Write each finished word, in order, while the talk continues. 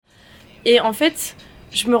Et en fait,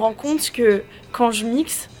 je me rends compte que quand je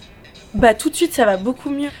mixe, bah tout de suite ça va beaucoup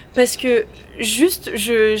mieux. Parce que juste,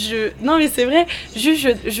 non mais c'est vrai,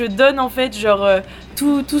 juste je donne en fait genre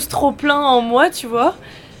tout ce trop plein en moi, tu vois.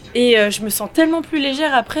 Et je me sens tellement plus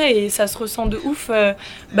légère après et ça se ressent de ouf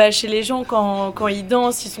chez les gens quand ils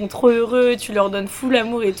dansent, ils sont trop heureux, tu leur donnes full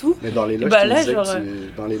amour et tout. Mais dans les loges,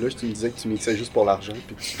 dans les loges tu me disais que tu mixais juste pour l'argent.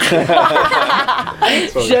 Puis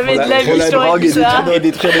J'avais de la vie sur drogue ça. Et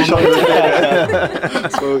détruire les gens.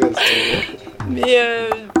 Mais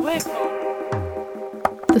ouais.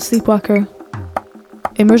 The Sleepwalker.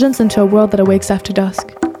 Emergence into a world that awakes after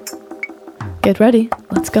dusk. Get ready,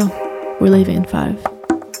 let's go. We're leaving in 5.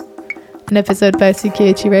 An episode by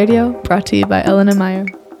CKHE Radio, brought to you by Elena Meyer.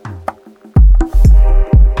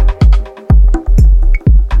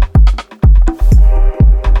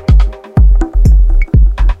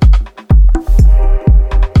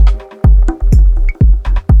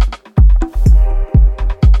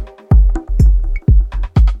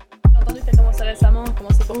 J'ai entendu que tu as commencé récemment, comment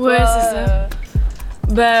c'est pour toi? Ouais, c'est ça.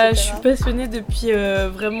 Je etc. suis passionnée depuis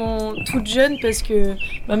vraiment toute jeune parce que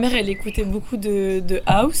ma mère, elle écoutait beaucoup de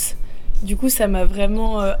house. Du coup, ça m'a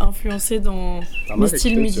vraiment influencée dans mes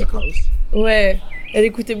styles musicaux. Ouais, elle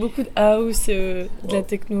écoutait beaucoup de house, de la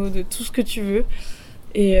techno, de tout ce que tu veux.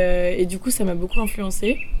 Et du coup, ça m'a beaucoup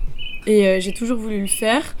influencée. Et j'ai toujours voulu le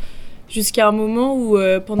faire. Jusqu'à un moment où,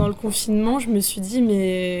 pendant le confinement, je me suis dit,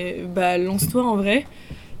 mais lance-toi en vrai.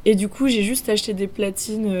 Et du coup, j'ai juste acheté des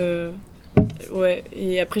platines. Ouais,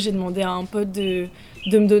 et après, j'ai demandé à un pote de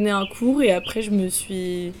me donner un cours. Et après, je me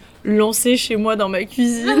suis lancée chez moi dans ma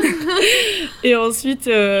cuisine. Et ensuite,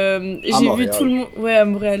 j'ai vu tout le monde. Ouais, à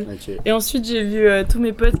Montréal. Okay. Et ensuite, j'ai vu tous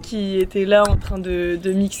mes potes qui étaient là en train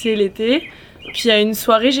de mixer l'été. Puis à une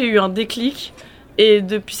soirée, j'ai eu un déclic. Et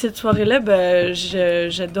depuis cette soirée-là,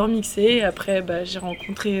 j'adore mixer. Et après, j'ai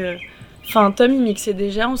rencontré. Tom, il mixait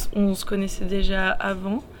déjà. On se connaissait déjà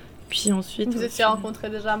avant. Puis ensuite. Vous étiez rencontrés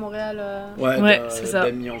déjà à Montréal Ouais, c'est ça.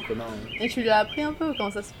 D'amis en commun. Et tu lui as appris un peu ou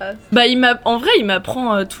comment ça se passe? En vrai, il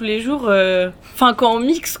m'apprend tous les jours. Quand on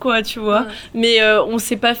mixe, quoi, tu vois. Mais on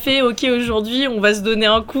s'est pas fait, ok, aujourd'hui, on va se donner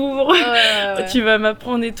un cours. Ouais. Tu vas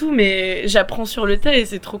m'apprendre et tout. Mais j'apprends sur le tas et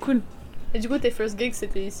c'est trop cool. Et du coup, tes first gigs,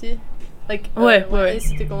 c'était ici? Ouais. Et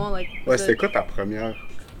c'était comment? C'était quoi ta première?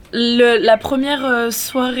 La première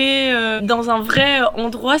soirée dans un vrai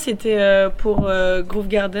endroit, c'était pour Groovy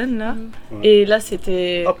Castle, là. Ouais. Et là,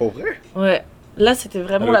 c'était... Ah, pour vrai? Ouais. Là, c'était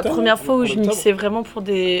vraiment la première fois où je mixais vraiment pour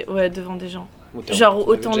devant des gens. Genre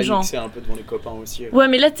autant de gens. Mixé un peu devant les copains aussi. Ouais,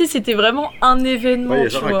 mais là, tu sais, c'était vraiment un événement, il y a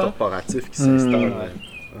genre un corporatif qui s'installe.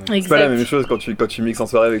 C'est pas la même chose quand tu mixes en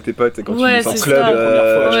soirée avec tes potes et quand tu mixes en club. La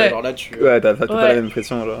première fois, genre là, t'as pas la même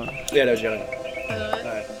pression. Genre. Et elle a géré.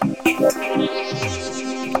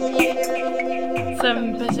 Ça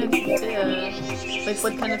me passionne.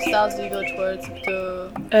 What kind of styles do you go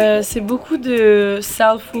towards? C'est beaucoup de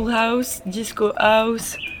soulful house, disco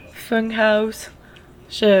house, funk house.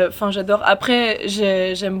 J'adore. Après,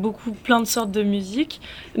 j'aime beaucoup plein de sortes de musique,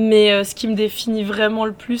 mais ce qui me définit vraiment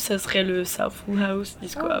le plus, ça serait le soulful house,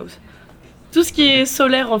 disco house. Tout ce qui est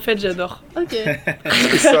solaire, en fait, j'adore. Ok.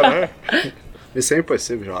 C'est solaire. Mais c'est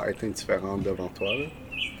impossible, genre, être indifférente devant toi, là.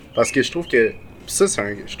 Parce que je trouve que ça,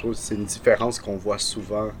 je trouve que c'est une différence qu'on voit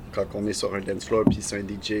souvent quand on est sur un dance floor puis c'est un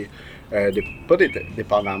DJ. Pas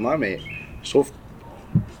dépendamment, mais je trouve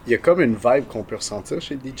il y a comme une vibe qu'on peut ressentir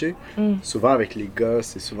chez le DJ. Souvent avec les gars,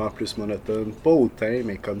 c'est souvent plus monotone. Pas hautain,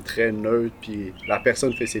 mais comme très neutre. Puis la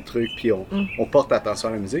personne fait ses trucs, puis on porte attention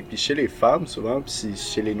à la musique. Puis chez les femmes, souvent, puis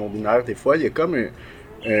chez les non-binaires, des fois, il y a comme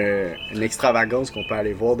une extravagance qu'on peut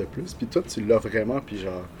aller voir de plus. Puis toi, tu l'as vraiment, puis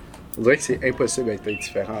genre... On dirait que c'est impossible d'être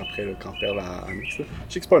indifférent après là, quand on perd la mix. Je sais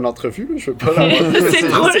que c'est pas une entrevue, là, je veux pas la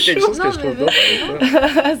c'est quelque chose que je trouve d'autre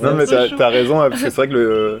avec ça. Non, mais t'as raison, parce que c'est vrai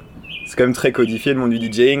que c'est quand même très codifié le monde du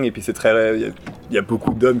DJing, et puis c'est très. Il y a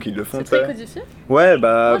beaucoup d'hommes qui le font. C'est très codifié? Ouais,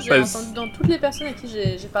 Moi, j'ai entendu dans toutes les personnes à qui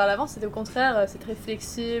j'ai parlé avant, c'était au contraire, c'est très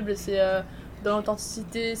flexible, c'est. Dans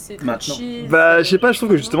l'authenticité, c'est très chill. Je sais pas, je trouve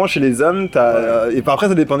que justement chez les hommes, et après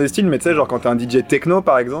ça dépend des styles, mais tu sais, genre quand t'es un DJ techno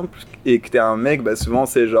par exemple, et que t'es un mec, souvent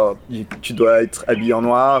c'est genre, tu dois être habillé en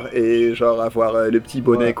noir et genre avoir le petit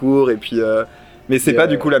bonnet court, et puis. Mais c'est pas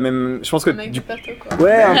du coup la même. Je pense que. Mec du plateau, quoi.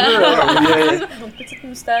 Ouais, un peu. Donc petite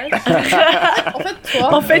moustache.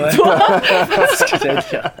 En fait, toi. C'est ce que j'allais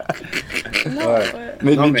dire. Non, ouais.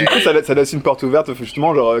 Mais du coup, ça laisse une porte ouverte,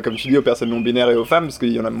 justement, genre, comme tu dis, aux personnes non-binaires et aux femmes, parce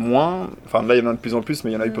qu'il y en a moins. Enfin, là, il y en a de plus en plus,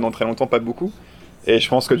 mais il y en a eu pendant très longtemps, pas beaucoup. Et je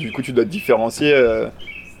pense que du coup, tu dois te différencier.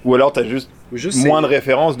 Ou alors, t'as juste moins de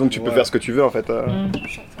références, donc tu peux faire ce que tu veux, en fait.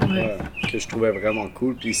 Que je trouvais vraiment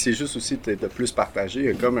cool. Puis c'est juste aussi de plus partager. Il y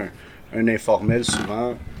a comme un informel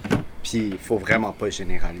souvent Puis il faut vraiment pas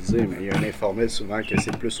généraliser, mais il y a un informel souvent que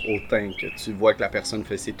c'est plus hautain, que tu vois que la personne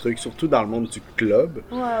fait ses trucs, surtout dans le monde du club,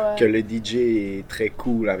 que le DJ est très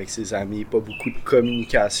cool avec ses amis, pas beaucoup de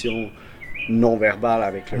communication non verbale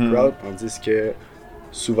avec le crowd, tandis que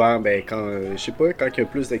souvent, ben, quand il y a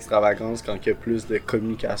plus d'extravagance, quand il y a plus de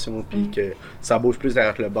communication, puis que ça bouge plus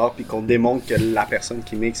derrière le bar, puis qu'on démontre que la personne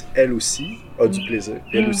qui mixe, elle aussi, a du plaisir.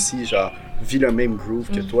 Elle aussi, genre, vit le même groove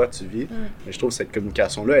que toi, tu vis. Mais je trouve que cette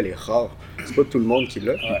communication-là, elle est rare. C'est pas tout le monde qui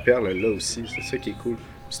l'a, puis Perle l'a aussi. C'est ça qui est cool.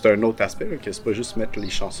 C'est un autre aspect, là, que c'est pas juste mettre les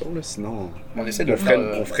chansons, là, sinon on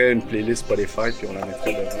ferait une playlist Spotify, puis on la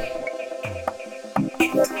mettrait devant.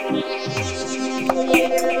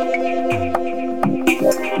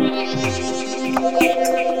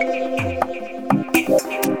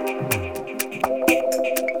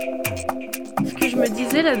 Ce que je me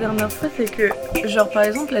disais la dernière fois, c'est que, genre par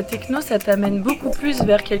exemple, la techno, ça t'amène beaucoup plus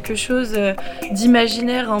vers quelque chose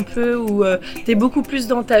d'imaginaire un peu, où t'es beaucoup plus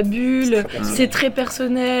dans ta bulle, c'est très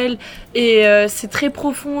personnel, et c'est très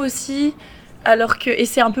profond aussi. Et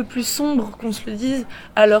c'est un peu plus sombre, qu'on se le dise,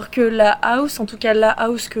 alors que la house, en tout cas la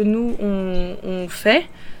house que nous on fait,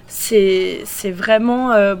 c'est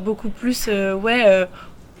vraiment beaucoup plus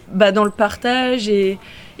dans le partage, et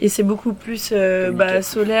c'est beaucoup plus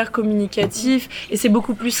solaire, communicatif, et c'est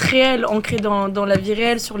beaucoup plus réel, ancré dans la vie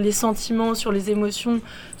réelle, sur les sentiments, sur les émotions,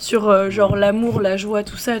 sur genre l'amour, la joie,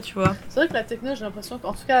 tout ça, tu vois. C'est vrai que la techno, j'ai l'impression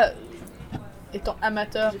qu'en tout cas, étant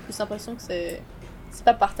amateur, j'ai plus l'impression que c'est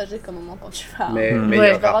pas partagé comme moment quand tu vas. Mais il y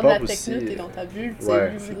a un rapport de la aussi. techno, t'es dans ta bulle,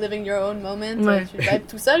 tu living your own moment, tu vibes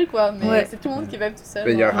tout seul, quoi. Mais c'est tout le monde qui vibe tout seul.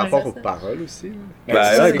 Mais il y a un rapport aux paroles aussi.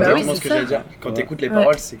 C'est exactement ce que j'allais dire. Quand t'écoutes les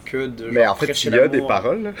paroles, c'est que de. Mais en fait, il y a des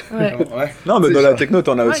paroles. Non, mais dans la techno,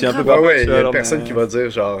 t'en as aussi un peu partout. Ouais, il y a une personne qui va dire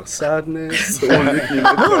genre sadness. Non,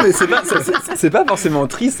 mais c'est pas forcément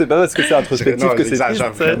triste, c'est pas parce que c'est introspectif que c'est triste.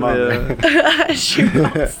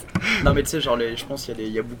 Non, mais tu sais, genre, je pense qu'il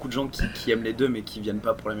y a beaucoup de gens qui aiment les deux, mais qui viennent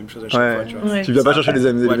pas pour la même chose à chaque fois, tu vois. Tu viens pas chercher les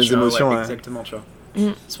émotions. Exactement, tu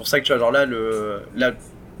vois. C'est pour ça que, tu vois, genre là,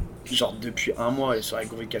 genre depuis un mois, et sur la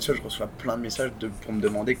Groovy Castle, je reçois plein de messages pour me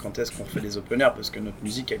demander quand est-ce qu'on fait des open air, parce que notre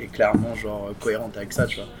musique, elle est clairement, genre, cohérente avec ça,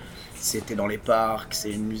 tu vois. C'était dans les parcs,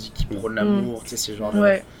 c'est une musique qui prône l'amour, tu sais, c'est genre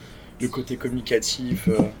le côté communicatif,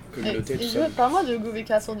 communauté, tout ça. Parle-moi de Groovy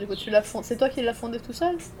Castle, du coup, c'est toi qui l'as fondé tout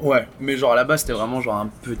seul ? Ouais, mais genre à la base c'était vraiment genre un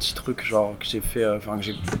petit truc genre que j'ai fait, que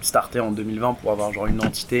j'ai starté en 2020 pour avoir genre une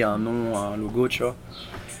entité, un nom, un logo, tu vois.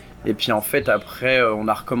 Et puis en fait après on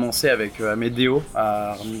a recommencé avec Amédéo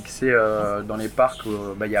à remixer dans les parcs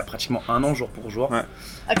il y a pratiquement un an jour pour jour. Ouais.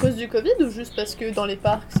 À cause du Covid ou juste parce que dans les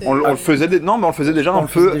parcs c'est... On le faisait on le faisait déjà un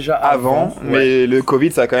peu avant, mais le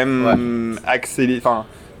Covid ça a quand même accéléré, enfin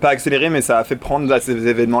pas accéléré, mais ça a fait prendre ces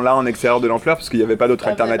événements-là en extérieur de l'ampleur parce qu'il n'y avait pas d'autre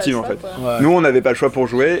alternative en fait. Nous on n'avait pas le choix pour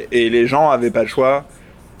jouer et les gens n'avaient pas le choix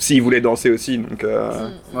s'ils voulaient danser aussi. Donc,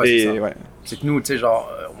 c'est que nous, tu sais, genre,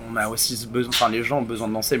 on a aussi ce besoin, enfin les gens ont besoin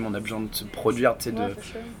de danser, mais on a besoin de se produire, tu sais,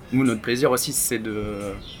 nous notre plaisir aussi c'est de...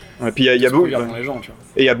 Et puis il y a beaucoup, les gens, tu vois.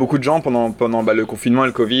 Et il y a beaucoup de gens pendant le confinement et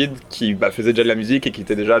le Covid qui faisaient déjà de la musique et qui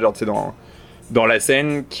étaient déjà genre, tu sais, dans la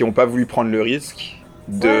scène, qui n'ont pas voulu prendre le risque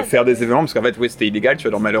de faire des événements parce qu'en fait c'était illégal, tu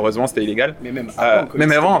vois, donc malheureusement c'était illégal. Mais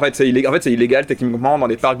même avant, en fait c'est illégal techniquement dans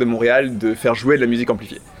les parcs de Montréal de faire jouer de la musique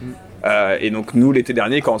amplifiée. Et donc nous l'été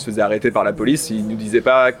dernier quand on se faisait arrêter par la police, ils nous disaient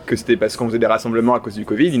pas que c'était parce qu'on faisait des rassemblements à cause du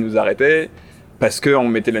Covid, ils nous arrêtaient parce qu'on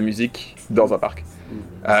mettait de la musique dans un parc.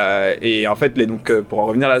 Et en fait donc pour en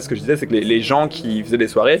revenir là à ce que je disais, c'est que les gens qui faisaient des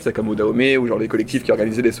soirées, c'est comme au Dahomey ou genre les collectifs qui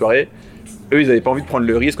organisaient des soirées, eux ils avaient pas envie de prendre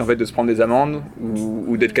le risque en fait de se prendre des amendes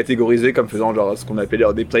ou d'être catégorisés comme faisant genre ce qu'on appelait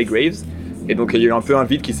des playgraves. Et donc il y a eu un peu un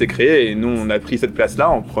vide qui s'est créé et nous on a pris cette place là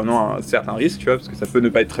en prenant un certain risque, tu vois, parce que ça peut ne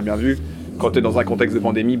pas être très bien vu quand tu es dans un contexte de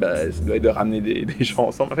pandémie, ça doit être de ramener des gens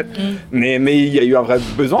ensemble en fait. Mais il y a eu un vrai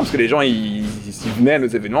besoin parce que les gens ils venaient à nos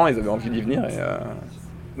événements, ils avaient envie d'y venir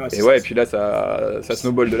et puis là ça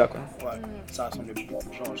snowball de là quoi. Ouais, ça rassemblait beaucoup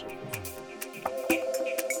de gens.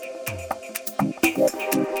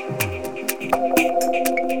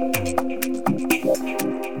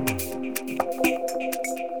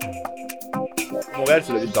 Montréal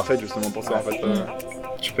c'est la ville parfaite justement pour ça en fait.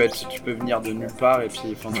 Tu peux venir de nulle part et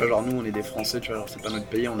puis tu vois genre nous on est des Français, tu vois, genre c'est pas notre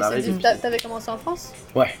pays, on arrive. T'avais commencé en France ?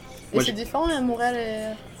 Ouais. Et c'est différent à Montréal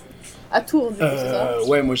et à Tours du coup, c'est ça ?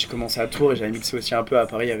 Ouais, moi j'ai commencé à Tours et j'avais mixé aussi un peu à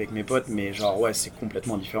Paris avec mes potes, mais genre ouais c'est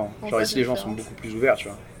complètement différent. Genre ici les gens sont beaucoup plus ouverts, tu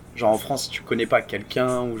vois. Genre en France si tu connais pas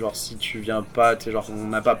quelqu'un ou genre si tu viens pas, tu sais genre on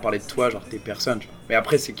n'a pas parlé de toi, genre t'es personne, tu vois. Mais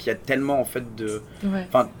après c'est qu'il y a tellement en fait de...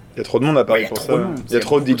 Enfin, il y a trop de monde à Paris pour ça. Il y a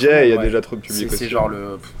trop de DJ et il y a déjà trop de public aussi. C'est genre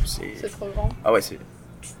c'est trop grand. Ah ouais c'est...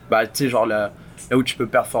 Bah tu sais genre là où tu peux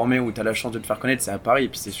performer, où t'as la chance de te faire connaître, c'est à Paris, et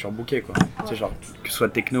puis c'est surbooké, quoi. Tu sais, genre, que ce soit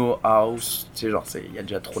techno, house, tu sais, genre, il y a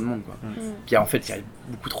déjà trop de monde, quoi. Puis en fait, il y a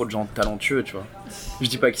beaucoup trop de gens talentueux, tu vois. Je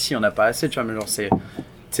dis pas qu'ici, il y en a pas assez, tu vois, mais genre, tu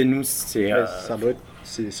sais, nous, c'est... Ça doit être,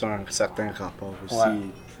 c'est sur un certain rapport aussi.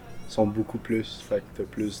 Ils sont beaucoup plus, fait que t'as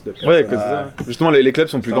plus de personnes. Ouais, que ça. Justement, les clubs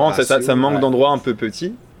sont plus grands, ça manque d'endroits un peu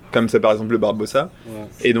petits, comme c'est par exemple le Barbossa.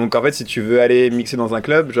 Et donc, en fait, si tu veux aller mixer dans un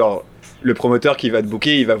club, genre, le promoteur qui va te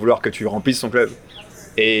booker, il va vouloir que tu remplisses son club.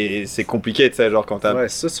 Et c'est compliqué, tu sais, genre quand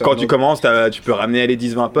tu commences, tu peux ramener les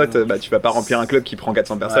 10-20 potes, bah tu vas pas remplir un club qui prend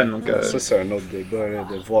 400 personnes. Donc, ça c'est un autre débat, là,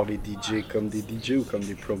 de voir les DJ comme des DJ ou comme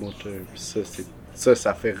des promoteurs. Puis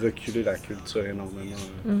ça fait reculer la culture énormément.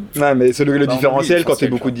 Ouais, mais c'est le différentiel quand t'es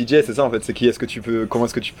beaucoup de DJ, c'est ça en fait, c'est comment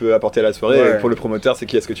est-ce que tu peux apporter à la soirée. Et pour le promoteur, c'est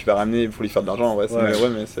qui est-ce que tu vas ramener pour lui faire de l'argent.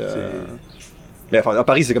 Mais c'est... Mais enfin, à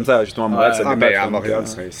Paris c'est comme ça, justement à Montréal ça n'est pas. À Montréal,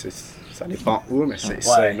 ça dépend où, mais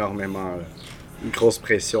c'est énormément une grosse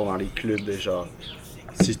pression dans les clubs déjà.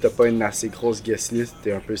 Si t'as pas une assez grosse guest list,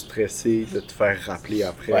 t'es un peu stressé de te faire rappeler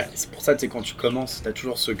après. Ouais, c'est pour ça que quand tu commences, t'as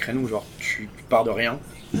toujours ce créneau, genre tu pars de rien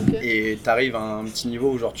et t'arrives à un petit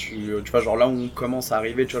niveau où genre tu vois, genre là où on commence à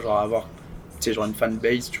arriver, tu vois, genre à avoir genre une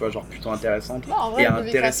fanbase, tu vois, genre plutôt intéressante et à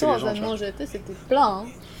intéresser les gens. Non, j'étais, c'était plein.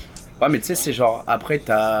 Ouais, mais tu sais, c'est genre, après,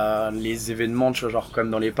 t'as les événements, tu vois, genre comme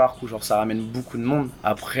dans les parcs où genre ça ramène beaucoup de monde.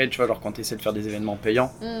 Après, tu vois, genre quand t'essaies de faire des événements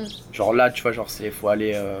payants, genre là, tu vois, genre faut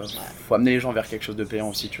aller, faut amener les gens vers quelque chose de payant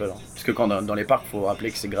aussi, tu vois. Genre. Parce que quand dans les parcs, faut rappeler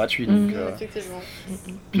que c'est gratuit. Donc, effectivement.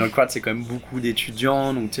 Puis dans le quad, c'est quand même beaucoup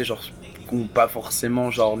d'étudiants, donc tu sais, genre, qui n'ont pas forcément,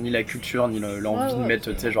 genre, ni la culture, ni l'envie de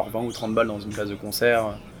mettre, tu sais, genre 20 ou 30 balles dans une place de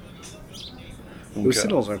concert. Donc, aussi,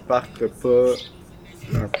 dans un parc, t'as pas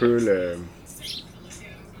un peu le.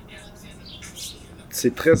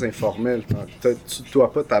 C'est très informel. Tu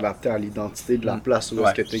dois pas t'adapter à l'identité de la place où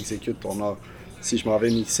est-ce que tu exécutes ton art. Si je m'en vais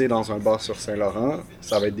mixer dans un bar sur Saint-Laurent,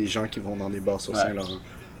 ça va être des gens qui vont dans des bars sur Saint-Laurent.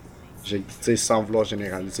 Sans vouloir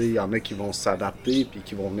généraliser, il y en a qui vont s'adapter puis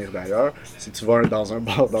qui vont venir d'ailleurs. Si tu vas dans un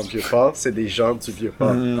bar dans le Vieux-Port, c'est des gens du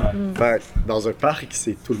Vieux-Port. Dans un parc,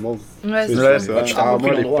 c'est tout le monde. Ouais, c'est vrai.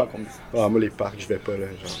 Moi, les parcs, je vais pas là.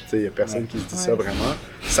 Il y a personne qui se dit ça vraiment.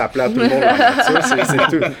 Ça plaît à tout le monde. La nature,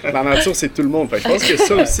 c'est tout. La nature, c'est tout le monde. Fait, je pense que c'est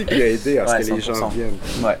ça aussi qui a aidé à ce que les gens viennent.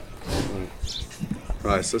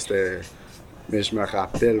 Ouais, ça c'était. Mais je me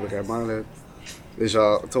rappelle vraiment là.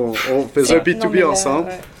 Genre, on faisait un B2B ensemble.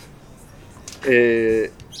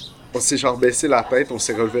 Et on s'est genre baissé la tête, on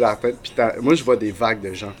s'est relevé la tête, puis moi je vois des vagues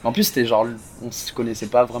de gens. En plus c'était genre, on se connaissait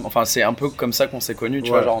pas vraiment, enfin c'est un peu comme ça qu'on s'est connus,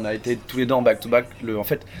 tu vois, genre on a été tous les deux en back-to-back, en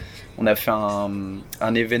fait on a fait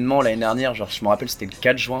un événement l'année dernière, genre je me rappelle c'était le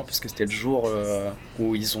 4 juin, parce que c'était le jour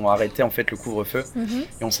où ils ont arrêté en fait le couvre-feu,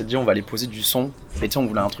 et on s'est dit on va aller poser du son, et tu sais on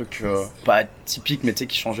voulait un truc pas typique mais tu sais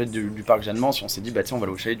qui changeait du parc Jeanne-Mance, et on s'est dit bah tiens on va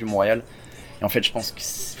aller au chalet du Montréal, et en fait je pense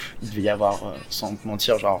qu'il devait y avoir, sans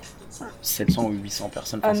mentir, genre 700 ou 800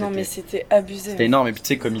 personnes. Ah non, mais c'était abusé. C'était énorme. Et puis tu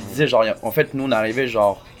sais, comme il disait, genre, en fait, nous on arrivait,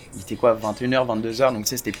 genre, il était quoi, 21h, 22h, donc tu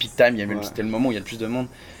sais, c'était peak time, c'était le moment où il y a le plus de monde.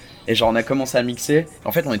 Et genre, on a commencé à mixer.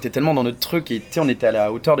 En fait, on était tellement dans notre truc, et tu sais, on était à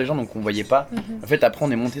la hauteur des gens, donc on voyait pas. En fait, après, on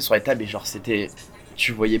est monté sur les tables, et genre, c'était.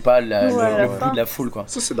 Tu voyais pas le bruit de la foule, quoi.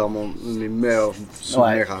 Ça, c'est dans mes meilleurs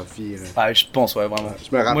souvenirs à vie. Là. Ah, je pense, vraiment.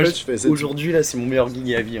 Je me rappelle, je faisais. Aujourd'hui, là, c'est mon meilleur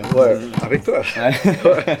gig à vie. Hein. Ouais, avec toi.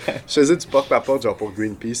 Je faisais du porte-à-porte, genre pour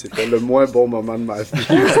Greenpeace. C'était le moins bon moment de ma vie.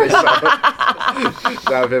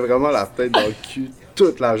 J'avais vraiment la tête dans le cul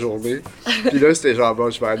toute la journée. Puis là, c'était genre, bon,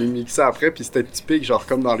 je vais aller mixer après. Puis c'était typique, genre,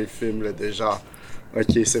 comme dans les films, là, de genre.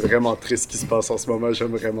 Ok, c'est vraiment triste ce qui se passe en ce moment,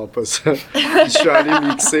 j'aime vraiment pas ça. Puis je suis allé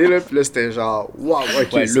mixer, là, puis là, c'était genre, waouh,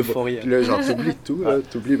 ok, l'euphorie. Puis là, genre, t'oublies tout, là,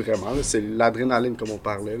 t'oublies vraiment, là, c'est l'adrénaline comme on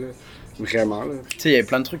parlait, là. Vraiment, là. Tu sais, il y avait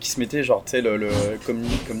plein de trucs qui se mettaient, genre, tu sais,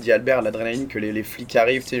 comme dit Albert, l'adrénaline, que les flics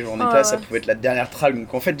arrivent, tu sais, genre, on était là, ça pouvait être la dernière track,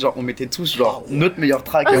 donc en fait, genre, on mettait tous, genre, notre meilleure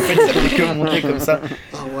track, et en fait, ça faisait que monter comme ça.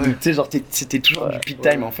 Tu sais, genre, c'était toujours du peak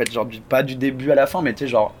time, en fait, genre, pas du début à la fin, mais tu sais,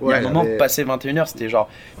 genre, il y a un moment, passé 21h, c'était genre,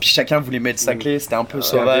 puis chacun voulait mettre sa clé, c'était un peu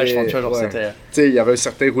sauvage, tu vois, genre, c'était. Tu sais, il y avait un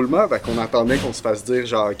certain roulement, donc on attendait qu'on se fasse dire,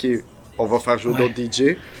 genre, ok, on va faire jouer d'autres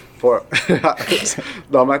DJ.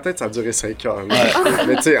 Dans ma tête, ça a duré 5 heures.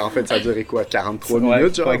 Mais tu sais, en fait, ça a duré quoi, 43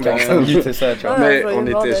 minutes, genre? 45 minutes, c'est ça, tu vois. Mais on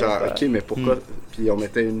était genre, ok, mais pourquoi? Puis on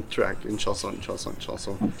mettait une track, une chanson.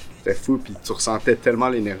 C'était fou, puis tu ressentais tellement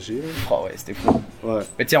l'énergie. Oh ouais, c'était fou. Ouais.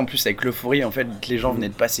 Mais tu sais, en plus, avec l'euphorie, en fait, les gens venaient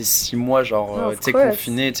de passer 6 mois, genre, tu sais,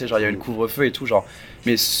 confinés, tu sais, genre, il y avait le couvre-feu et tout, genre.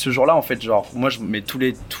 Mais ce jour-là, en fait, genre, moi, mais tout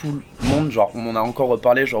le monde, genre, on en a encore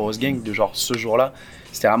reparlé, genre, au gang, de genre, ce jour-là,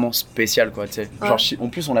 c'était vraiment spécial, quoi, tu sais. Genre, en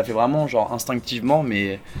plus, on l'a fait vraiment, genre, instinctivement,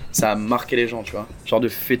 mais ça a marqué les gens, tu vois. Genre, de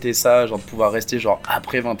fêter ça, genre, de pouvoir rester, genre,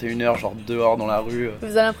 après 21h, genre, dehors dans la rue.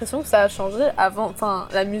 Vous avez l'impression que ça a changé avant, enfin,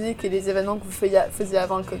 la musique et les événements que vous faisiez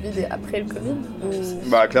avant le Covid et après le Covid ou...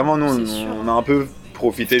 Bah, clairement, nous, on a un peu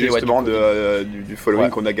profité justement du following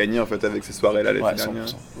qu'on a gagné, en fait, avec ces soirées-là, les dernières.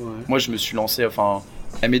 Moi, je me suis lancé, enfin,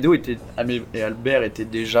 Amédéo et Albert étaient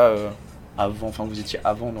déjà avant, enfin, vous étiez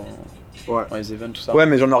avant dans les events, tout ça. Ouais,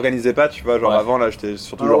 mais j'en organisais pas, tu vois, genre avant, là, j'étais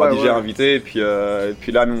surtout genre un DJ invité, et puis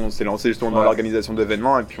là, nous, on s'est lancé justement dans l'organisation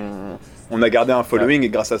d'événements, et puis on a gardé un following, et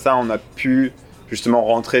grâce à ça, on a pu justement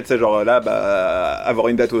rentrer, tu sais, genre là, bah, avoir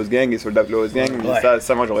une date au Gang et sold out le House Gang, mais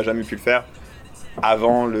ça, moi, j'aurais jamais pu le faire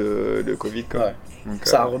avant le Covid, quoi. Ouais. Donc,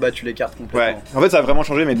 ça a rebattu les cartes complètement. Ouais. En fait, ça a vraiment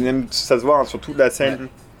changé, mais même ça se voit, hein, sur toute la scène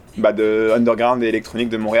de underground et électronique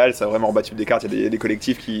de Montréal, ça a vraiment rebattu des cartes. Il y a des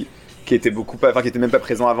collectifs qui étaient qui étaient même pas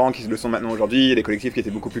présents avant, qui le sont maintenant aujourd'hui. Il y a des collectifs qui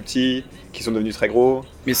étaient beaucoup plus petits, qui sont devenus très gros.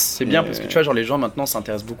 Mais c'est bien parce que tu vois, genre les gens maintenant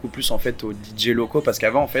s'intéressent beaucoup plus en fait aux DJ locaux, parce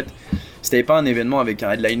qu'avant en fait, c'était pas un événement avec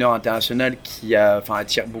un headliner international qui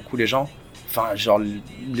attire beaucoup les gens. Enfin, genre,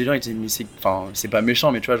 les gens étaient c'est pas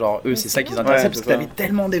méchant, mais tu vois, genre, eux, c'est ça qui les intéressait, parce que t'avais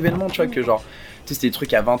tellement d'événements, tu vois, que genre, tu sais, c'était des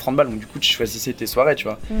trucs à 20-30 balles, donc du coup, tu choisissais tes soirées, tu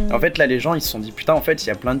vois. Et en fait, là, les gens, ils se sont dit, putain, en fait, il y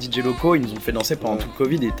a plein de DJ locaux, ils nous ont fait danser pendant tout le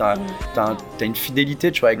Covid, et t'as une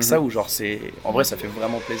fidélité, tu vois, avec ça, où genre, en vrai, ça fait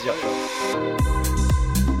vraiment plaisir, tu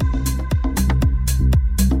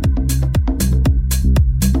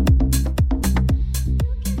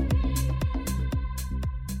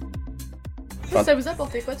vois. Ça vous a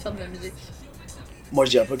apporté quoi de faire de la musique ? Moi,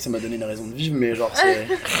 je dirais pas que ça m'a donné une raison de vivre, mais genre, c'est...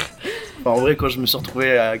 Enfin, en vrai, quand je me suis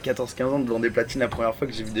retrouvé à 14-15 ans devant des platines la première fois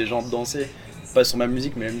que j'ai vu des gens danser, pas sur ma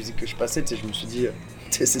musique, mais la musique que je passais, tu sais, je me suis dit,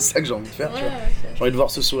 c'est ça que j'ai envie de faire, tu vois. J'ai envie de voir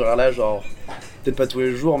ce sourire-là, genre, peut-être pas tous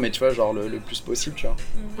les jours, mais tu vois, genre, le plus possible, tu vois.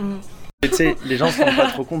 Et tu sais, les gens se rendent pas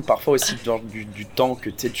trop compte parfois aussi genre, du temps que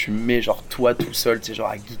tu mets, genre, toi tout seul, tu sais, genre,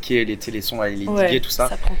 à geeker les sons, à les diguer, tout ça.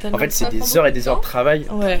 En fait, c'est des heures et des heures de travail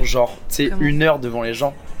pour, genre, tu sais, 1 heure devant les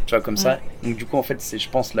gens. Tu vois, comme ça. Donc, du coup, en fait, c'est, je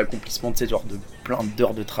pense, l'accomplissement, tu sais, genre de plein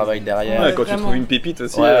d'heures de travail derrière. Ouais, quand tu trouves une pépite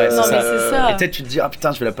aussi. C'est ça. Et peut-être, tu te dis, ah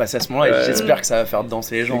putain, je vais la passer à ce moment-là, et j'espère que ça va faire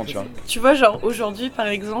danser les gens, tu vois. Tu vois, genre, aujourd'hui, par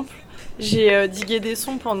exemple, j'ai digué des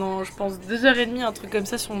sons pendant, je pense, 2h30, un truc comme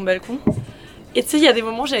ça sur mon balcon. Et tu sais, il y a des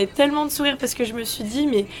moments, j'avais tellement de sourires parce que je me suis dit,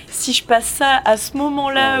 mais si je passe ça à ce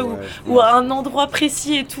moment-là ou à un endroit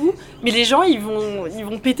précis et tout, mais les gens, ils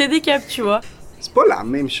vont péter des câbles, tu vois. C'est pas la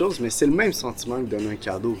même chose, mais c'est le même sentiment que donner un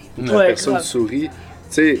cadeau. La personne sourit. Tu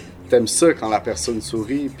sais, t'aimes ça quand la personne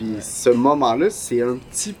sourit, puis ce moment-là, c'est un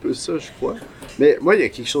petit peu ça, je crois. Mais moi, il y a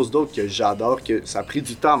quelque chose d'autre que j'adore, que ça a pris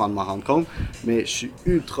du temps avant de m'en rendre compte, mais je suis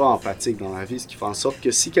ultra empathique dans la vie, ce qui fait en sorte que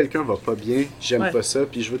si quelqu'un va pas bien, j'aime pas ça,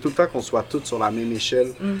 puis je veux tout le temps qu'on soit tous sur la même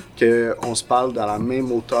échelle, qu'on se parle dans la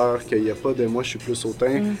même hauteur, qu'il n'y a pas de moi, je suis plus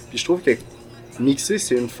hautain. Puis je trouve que mixer,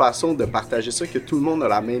 c'est une façon de partager ça, que tout le monde a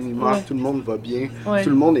la même humeur, tout le monde va bien, tout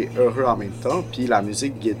le monde est heureux en même temps, puis la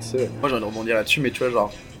musique guide ça. Moi, j'ai envie de rebondir là-dessus, mais tu vois,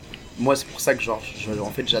 genre, moi, c'est pour ça que, genre, en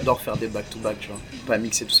fait, j'adore faire des back-to-back, tu vois. Pas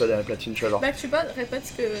mixer tout ça dans la platine, tu vois, genre. Back-to-back, répète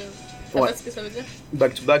ce que ça veut dire.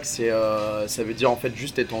 Back-to-back, ça veut dire, en fait,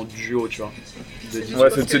 juste être en duo, tu vois.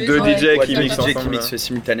 C'est 2 DJ qui mixent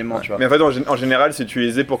simultanément, tu vois. Mais en fait, en général, c'est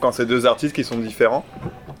utilisé pour quand c'est 2 artistes qui sont différents,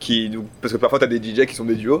 parce que parfois, t'as des DJ qui sont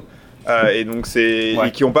des duos. Et donc et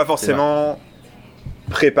qui n'ont pas forcément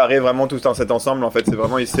préparé vraiment tout cet ensemble, en fait c'est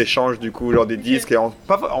vraiment ils s'échangent du coup genre des disques et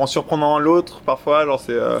en surprenant l'autre parfois, genre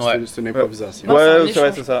c'est une improvisation.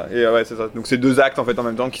 C'est ça. Et c'est ça. Donc c'est 2 actes en fait en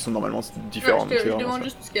même temps qui sont normalement différents. Je demande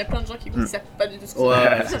juste parce qu'il y a plein de gens qui ne savent pas du tout ce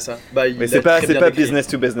que c'est ça. Mais c'est pas business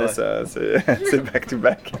to business, c'est back to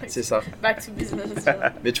back. C'est ça. Back to business.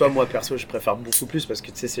 Mais tu vois, moi perso je préfère beaucoup plus parce que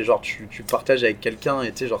tu sais c'est genre tu partages avec quelqu'un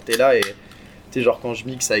et tu sais genre t'es là et tu sais, genre quand je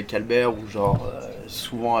mixe avec Albert ou genre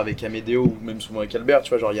souvent avec Amédéo ou même souvent avec Albert,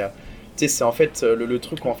 tu vois, genre il y a. Tu sais, c'est en fait le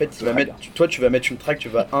truc où en fait tu vas mettre une track, tu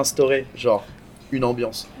vas instaurer genre une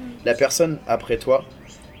ambiance. La personne après toi,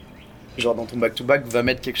 genre dans ton back-to-back, va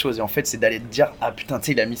mettre quelque chose et en fait c'est d'aller te dire ah putain, tu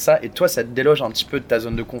sais, il a mis ça et toi ça te déloge un petit peu de ta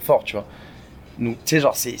zone de confort, tu vois. Donc tu sais,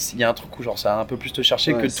 genre il y a un truc où genre ça va un peu plus te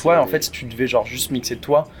chercher que toi en fait si tu devais genre juste mixer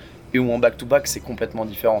toi. Et où en back-to-back c'est complètement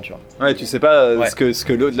différent, tu vois. Ouais, tu sais pas ce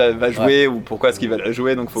que l'autre là va jouer ou pourquoi est-ce qu'il va la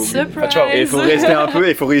jouer, donc faut il faut rester un peu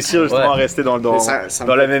et il faut réussir justement à rester dans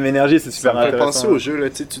la même énergie, c'est super intéressant. Ça me fait penser au jeu là,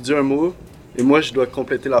 tu dis un mot, Et moi, je dois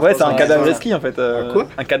compléter la Ouais, phrase. c'est un cadavre exquis en fait. Quoi?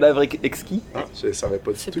 Un cadavre exquis. Ah, je savais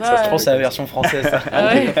pas du C'est tout pas- que ça Je se pense que c'est la version française, ça.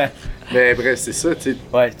 Ah ouais. Mais bref, c'est ça, tu sais.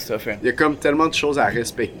 Ouais, tout à fait. Il y a comme tellement de choses à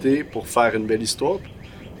respecter pour faire une belle histoire.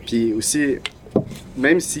 Puis aussi,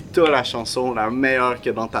 même si t'as la chanson la meilleure que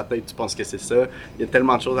dans ta tête, tu penses que c'est ça, il y a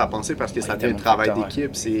tellement de choses à penser parce que ça devient un travail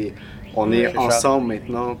d'équipe. On est ensemble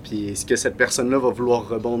maintenant, puis est-ce que cette personne-là va vouloir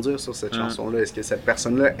rebondir sur cette chanson-là? Est-ce que cette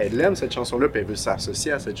personne-là, elle aime cette chanson-là, puis elle veut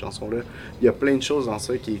s'associer à cette chanson-là? Il y a plein de choses dans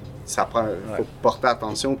ça ça prend, faut porter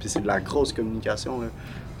attention, puis c'est de la grosse communication, là.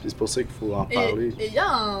 Puis c'est pour ça qu'il faut en parler. Et il y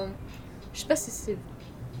a un... Je sais pas si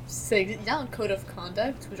il y a un code of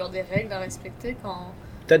conduct, ou genre des règles à respecter quand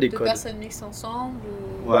T'as des deux codes. personnes mixent ensemble,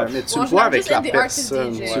 ou... Ouais, mais tu le vois avec la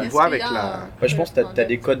personne, tu le vois avec la... Ouais, je pense que t'as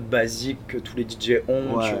des codes basiques que tous les DJ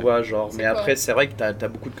ont, tu vois, genre. Mais après, c'est vrai que t'as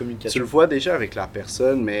beaucoup de communication. Tu le vois déjà avec la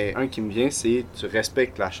personne, mais un qui me vient, c'est tu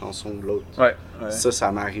respectes la chanson de l'autre. Ouais.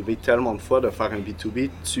 Ça m'est arrivé tellement de fois de faire un B2B.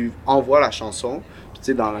 Tu envoies la chanson, puis tu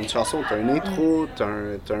sais, dans une chanson, t'as un intro, t'as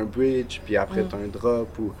un bridge, puis après t'as un drop.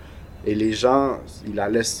 Et les gens, ils la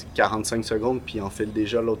laissent 45 secondes, puis ils en filent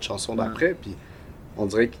déjà l'autre chanson d'après, puis on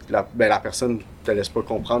dirait que la personne te laisse pas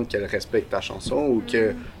comprendre qu'elle respecte ta chanson ou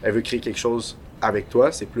qu'elle veut créer quelque chose avec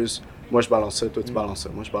toi. C'est plus, moi je balance ça, toi tu balances ça,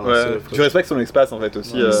 moi je balance ça. Tu respectes son espace en fait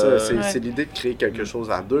aussi. C'est l'idée de créer quelque chose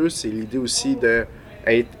à deux. C'est l'idée aussi d'être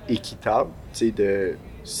équitable.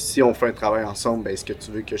 Si on fait un travail ensemble, ben, est-ce que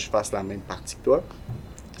tu veux que je fasse la même partie que toi?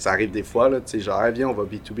 Ça arrive des fois, là, tu sais, genre, viens, on va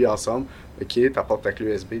B2B ensemble. Ok, t'apportes ta clé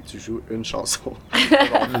USB, tu joues une chanson. Genre,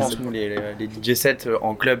 en France, nous, les DJ sets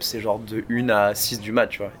en club, c'est genre de 1 à 6 du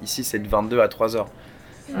match, tu vois. Ici, c'est de 22 à 3 heures.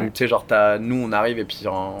 Donc, tu sais, genre, nous, on arrive et puis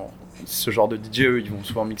ce genre de DJ, eux, ils vont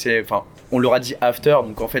souvent mixer. Enfin, on leur a dit after,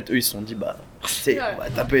 donc en fait, eux, ils se sont dit, bah, tu sais, on va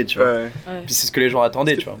taper, tu vois. Puis c'est ce que les gens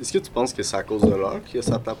attendaient, tu vois. Est-ce que tu penses que c'est à cause de l'heure que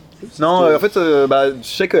ça tape plus? Non, en fait, je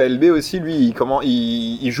sais que LB aussi, lui,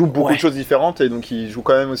 il joue beaucoup de choses différentes et donc il joue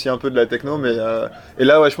quand même aussi un peu de la techno. Mais, et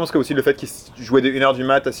là, je pense que aussi le fait qu'il jouait de 1h du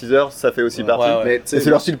mat à 6h, ça fait aussi partie. Mais, et c'est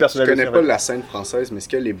leur style personnel. Je connais pas la scène française, mais est-ce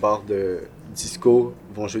que les bars de disco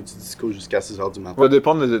vont jouer du disco jusqu'à 6h du matin? Ça va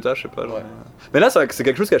dépendre des états, je sais pas. Mais là, c'est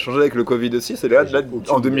quelque chose qui a changé avec le Covid aussi. C'est là,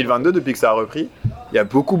 en 2022, depuis que ça a repris, il y a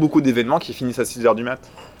beaucoup d'événements qui finissent à 6h du mat.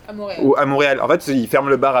 À Montréal. Ou à Montréal. En fait, ils ferment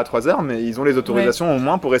le bar à 3h, mais ils ont les autorisations au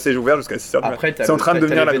moins pour rester ouvert jusqu'à 6h du mat. Après, c'est en train de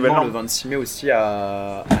devenir la nouvelle norme. Le 26 mai aussi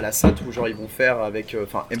à la SAT où genre ils vont faire avec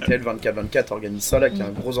MTL 24/24 organise ça là, qui est un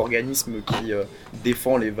gros organisme qui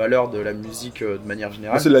défend les valeurs de la musique de manière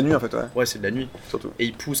générale. C'est de la nuit en fait, Ouais, c'est de la nuit surtout. Et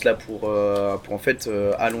ils poussent là pour en fait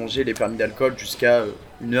allonger les permis d'alcool jusqu'à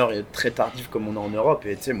une heure très tardive comme on a en Europe.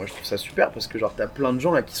 Et tu sais, moi je trouve ça super parce que genre t'as plein de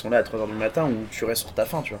gens là qui sont là à 3h du matin où tu restes sur ta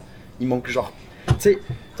faim, tu vois. Il manque genre, tu sais,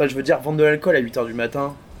 je veux dire, vendre de l'alcool à 8h du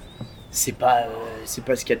matin, c'est pas ce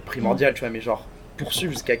qu'il y a de primordial, tu vois, mais genre,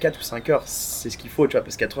 poursuivre jusqu'à 4 ou 5 heures, c'est ce qu'il faut, tu vois,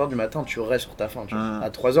 parce qu'à 3h du matin, tu restes sur ta faim, tu vois. À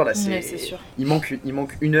 3h, là, c'est sûr. Il manque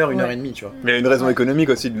une heure, une heure et demie, tu vois. Mais il y a une raison économique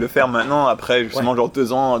aussi de le faire maintenant, après justement, genre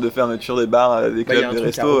 2 ans de fermeture des bars, des clubs, des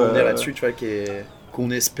restos. Il y a un truc à là-dessus, tu vois, qu'on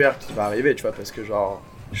espère qu'il va arriver, tu vois, parce que genre,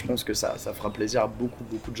 je pense que ça fera plaisir à beaucoup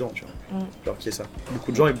de gens, tu vois. Genre, qui est ça.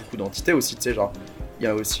 Beaucoup de gens et beaucoup d'entités aussi, tu sais, genre. Il y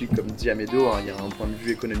a aussi, comme dit Amédo, il y a un point de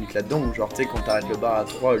vue économique là-dedans où genre, tu sais, quand t'arrêtes le bar à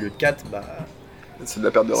 3 au lieu de 4, bah... c'est de la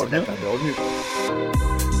perte de revenus.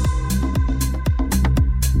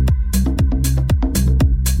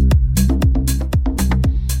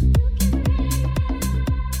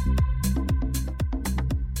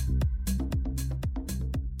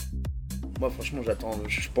 Moi, franchement,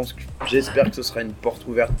 j'espère que ce sera une porte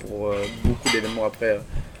ouverte pour beaucoup d'événements après.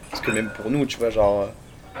 Parce que même pour nous, tu vois, genre...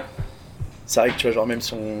 c'est vrai que tu vois, genre, même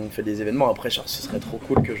si on fait des événements, après, genre, ce serait trop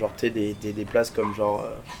cool que genre, t'aies des places comme genre,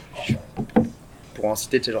 pour en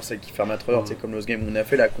citer, tu sais, genre celles qui ferment à 3h, tu sais, comme Lost Game on a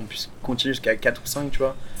fait là, qu'on puisse continuer jusqu'à 4 ou 5, tu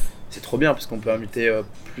vois. C'est trop bien parce qu'on peut inviter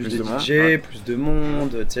plus de DJ, plus de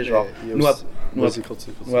monde, tu sais, genre,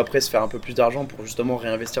 nous après se faire un peu plus d'argent pour justement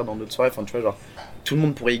réinvestir dans d'autres soirées, enfin, tu vois, genre, tout le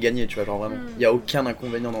monde pourrait y gagner, tu vois, genre, vraiment. Il n'y a aucun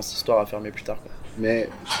inconvénient dans cette histoire à fermer plus tard, quoi. Mais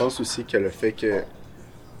je pense aussi que le fait que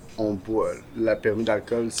la permis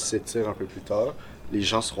d'alcool s'étire un peu plus tard, les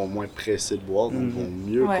gens seront moins pressés de boire, donc vont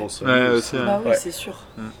mieux consommer. Bah oui, c'est sûr.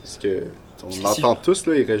 Parce que on entend tous,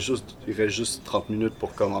 là, il reste juste 30 minutes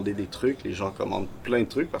pour commander des trucs, les gens commandent plein de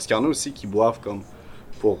trucs, parce qu'il y en a aussi qui boivent comme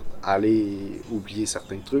pour aller oublier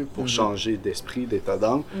certains trucs, pour changer d'esprit, d'état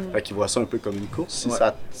d'âme. Fait qu'ils voient ça un peu comme une course,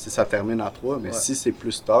 si ça termine à 3, mais si c'est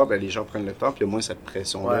plus tard, ben, les gens prennent le temps, puis il y a moins cette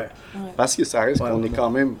pression-là. Parce que ça reste qu'on est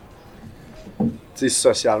quand même... Tu sais,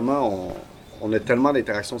 socialement, on a tellement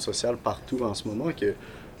d'interactions sociales partout en ce moment que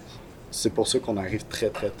c'est pour ça qu'on arrive très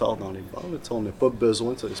très tard dans les bars. Là, on n'a pas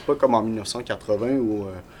besoin, c'est pas comme en 1980 où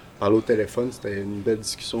parler au téléphone c'était une belle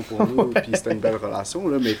discussion pour nous, puis c'était une belle relation.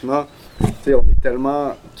 Là, maintenant, on est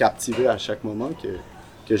tellement captivés à chaque moment que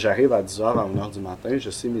j'arrive à 10h, à 1h du matin, je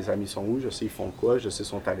sais mes amis sont où, je sais ils font quoi, je sais ils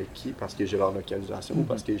sont avec qui parce que j'ai leur localisation,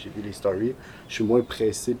 parce que j'ai vu les stories. Je suis moins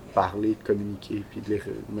pressé de parler, de communiquer, puis de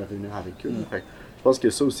me réunir avec eux. Fait, je pense que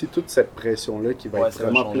ça aussi, toute cette pression-là qui va être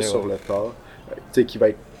vraiment plus sur le tard, qui va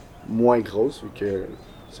être moins grosse, vu que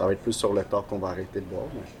ça va être plus sur le tard qu'on va arrêter de boire.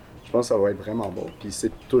 Mais je pense que ça va être vraiment bon. Puis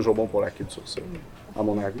c'est toujours bon pour la culture, ça, à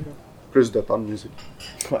mon avis. Là. Plus de temps de musique.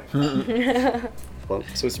 Ouais.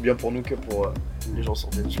 C'est aussi bien pour nous que pour les gens sur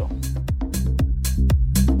des genres.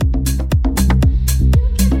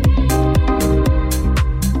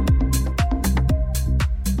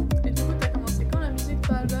 Et du coup, t'as commencé quand la musique,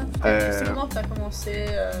 toi, Albert? C'est comment t'as commencé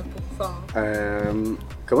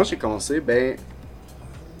Comment j'ai commencé? Ben,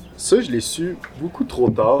 ça, je l'ai su beaucoup trop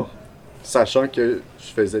tard, sachant que je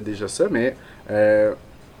faisais déjà ça, mais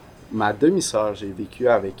ma demi-sœur, j'ai vécu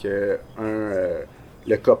avec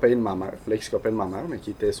le copain de ma mère, l'ex-copain de ma mère, mais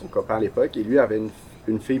qui était son copain à l'époque, et lui avait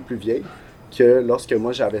une fille plus vieille, que lorsque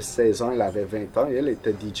moi j'avais 16 ans, elle avait 20 ans, et elle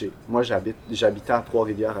était DJ. Moi, j'habitais à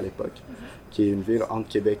Trois-Rivières à l'époque, qui est une ville entre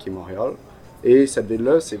Québec et Montréal, et cette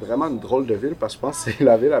ville-là, c'est vraiment une drôle de ville, parce que je pense que c'est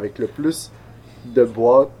la ville avec le plus de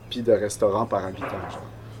boîtes puis de restaurants par habitant, genre.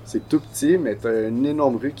 C'est tout petit, mais t'as une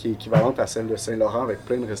énorme rue qui est équivalente à celle de Saint-Laurent avec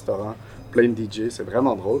plein de restaurants, plein de DJ. C'est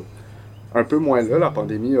vraiment drôle. Un peu moins là, la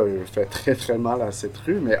pandémie a fait très très mal à cette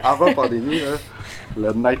rue, mais avant la pandémie, là,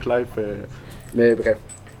 le nightlife... Mais bref.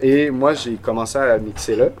 Et moi, j'ai commencé à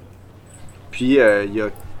mixer là. Puis, il y a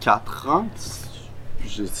 4 ans,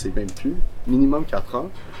 je sais même plus, minimum 4 ans,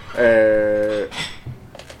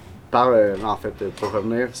 en fait, pour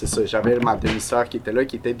revenir, c'est ça, j'avais ma demi-sœur qui était là,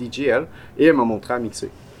 qui était DJ, elle, et elle m'a montré à mixer.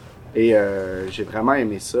 Et j'ai vraiment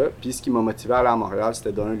aimé ça. Puis ce qui m'a motivé à aller à Montréal,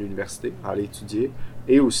 c'était d'aller à l'université, à aller étudier,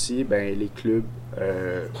 et aussi ben, les clubs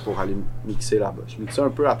pour aller mixer là-bas. Je mixais un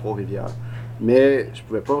peu à Trois-Rivières, mais je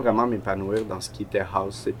pouvais pas vraiment m'épanouir dans ce qui était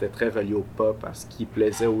house. C'était très relié au pop, à ce qui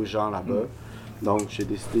plaisait aux gens là-bas. Donc j'ai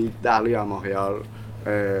décidé d'aller à Montréal,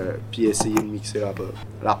 puis essayer de mixer là-bas.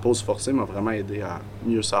 La pause forcée m'a vraiment aidé à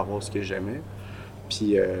mieux savoir ce que j'aimais.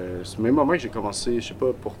 Puis c'est le même moment que j'ai commencé, je sais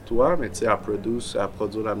pas pour toi, mais tu sais, à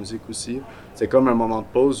produire la musique aussi. C'est comme un moment de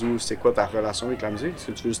pause où c'est quoi ta relation avec la musique? Est-ce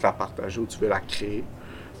que tu veux juste la partager ou tu veux la créer?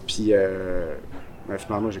 Puis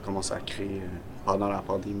finalement, j'ai commencé à créer pendant la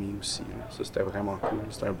pandémie aussi. Là. Ça, c'était vraiment cool.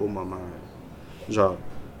 C'était un beau moment. Genre,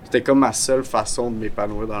 c'était comme ma seule façon de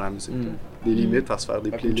m'épanouir dans la musique. Des limites à se faire des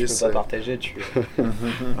playlists. Tu peux pas partager,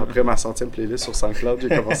 Après ma 100e playlist sur SoundCloud, j'ai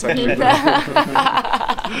commencé à créer.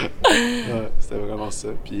 C'était vraiment ça.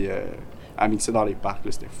 Puis à mixer dans les parcs,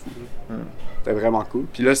 là, c'était fou. C'était vraiment cool.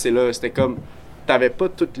 Puis là, c'était comme, t'avais pas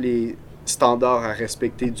tous les standards à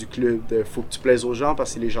respecter du club. Faut que tu plaises aux gens parce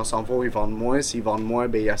que si les gens s'en vont, ils vendent moins. S'ils vendent moins,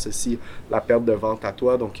 ben ils associent la perte de vente à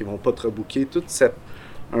toi, donc ils vont pas te rebooker. Toute cette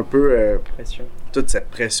pression. Toute cette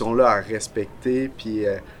pression-là à respecter, puis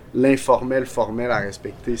l'informel, formel à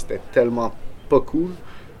respecter, c'était tellement pas cool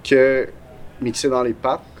que mixer dans les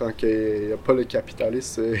pattes, quand il n'y a pas le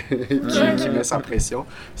capitaliste qui met sa pression,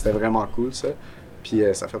 c'était vraiment cool ça. Puis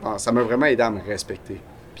ça m'a vraiment aidé à me respecter.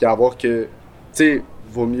 Puis à voir que, tu sais,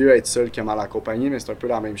 vaut mieux être seul que mal accompagné, mais c'est un peu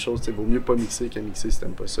la même chose. Vaut mieux pas mixer que mixer si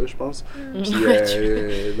t'aimes pas ça, je pense. Puis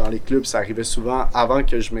dans les clubs, ça arrivait souvent, avant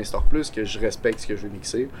que je m'instaure plus, que je respecte ce que je veux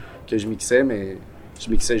mixer, que je mixais, mais je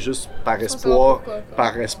mixais juste par espoir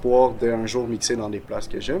d'un jour mixer dans des places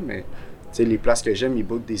que j'aime. Mais les places que j'aime, ils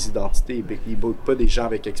bookent des identités, ils bookent pas des gens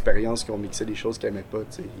avec expérience qui ont mixé des choses qu'ils aimaient pas.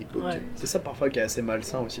 C'est ça parfois qui est assez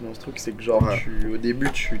malsain aussi dans ce truc, c'est que genre au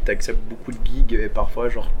début tu t'acceptes beaucoup de gigs et parfois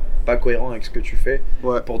genre pas cohérent avec ce que tu fais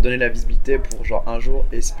pour donner la visibilité, pour genre un jour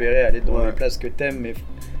espérer aller dans les places que t'aimes, mais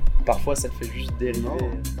parfois ça te fait juste dériver.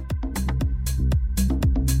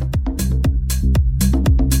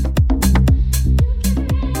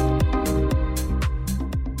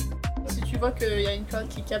 Si tu vois qu'il y a une crowd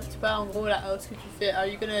qui capte pas en gros la house que tu fais, are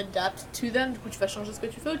you gonna adapt to them? Du coup tu vas changer ce que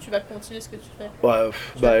tu fais ou tu vas continuer ce que tu fais?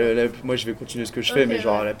 Moi je vais continuer ce que je fais, mais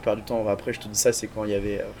genre la plupart du temps après je te dis ça, c'est quand il y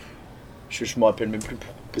avait je me rappelle même plus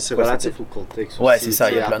c'est relatif au contexte. Ouais, c'est ça,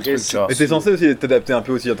 il y a plein de trucs, tu vois. Mais t'es censé aussi t'adapter un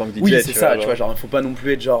peu aussi en tant que DJ. Oui, c'est ça, tu vois, genre, faut pas non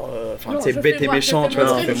plus être genre, tu sais, bête et méchant, tu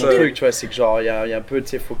vois, c'est mon truc, tu vois, c'est que genre, il y a un peu, tu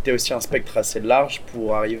sais, faut que t'aies aussi un spectre assez large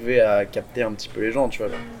pour arriver à capter un petit peu les gens, tu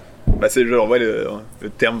vois. Bah, c'est genre, ouais, le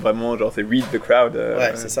terme vraiment, genre, c'est read the crowd.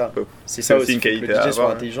 Ouais, c'est ça. C'est ça aussi, une qualité le DJ à soit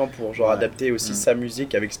avoir, intelligent pour genre adapter aussi sa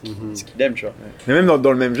musique avec ce qu'il aime, tu vois. Mais même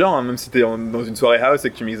dans le même genre, hein, même si t'es dans une soirée house et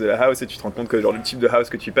que tu mixes de la house et tu te rends compte que genre le type de house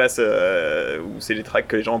que tu passes, où c'est les tracks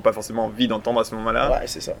que les gens ont pas forcément envie d'entendre à ce moment-là, Ouais,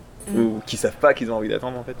 c'est ça. ou qui savent pas qu'ils ont envie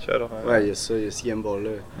d'attendre en fait, tu vois. Genre, Ouais, il y a ça, il y a ce gamble-là.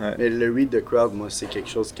 Ouais. Mais le read the crowd, moi, c'est quelque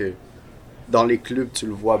chose que dans les clubs, tu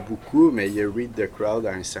le vois beaucoup, mais il y a read the crowd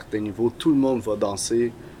à un certain niveau. Tout le monde va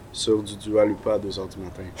danser sur du Dua Lipa à 2h du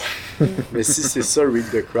matin. Mais si c'est ça, read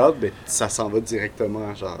the crowd, ben, ça s'en va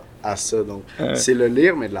directement genre, à ça. Donc, c'est le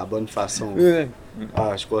lire, mais de la bonne façon. Ouais.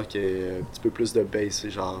 Ah, je crois qu'il y a un petit peu plus de bass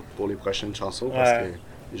genre, pour les prochaines chansons, parce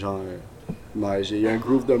que genre, j'ai eu un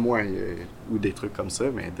groove de moins ou des trucs comme ça,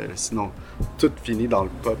 mais sinon, tout finit dans le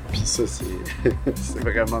pop, puis ça, c'est c'est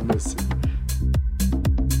vraiment nocif.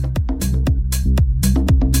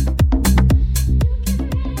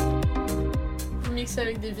 Vous mixez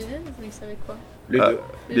avec des vinyles, vous mixez avec quoi?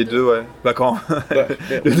 Les deux, ouais. Bah quand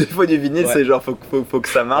le défaut du vinyle, c'est genre faut que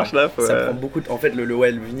ça marche là. Ça prend beaucoup de... En fait, le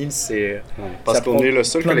vinyle, c'est... Parce ça qu'on prend est le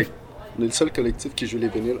seul plein de- on est le seul collectif qui joue les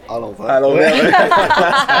vinyles à l'envers. À l'envers,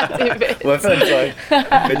 On va faire une soirée.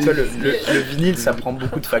 Mais tu vois, le vinyle, ça prend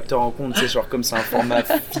beaucoup de facteurs en compte, tu sais, genre comme c'est un format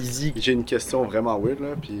physique. J'ai une question vraiment weird là,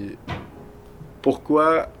 puis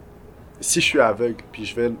pourquoi, si je suis aveugle puis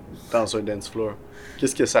je vais dans un dance floor,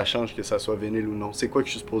 qu'est-ce que ça change que ça soit vinyle ou non? C'est quoi que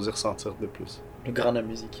je suis supposé ressentir de plus? Le grain de la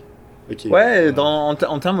musique. Ok. Ouais, en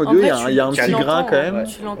termes audio, il y a un petit grain quand même.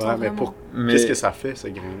 Tu l'entends Ouais, mais vraiment. qu'est-ce que ça fait ce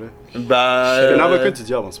grain-là? Bah. Je suis un avocat du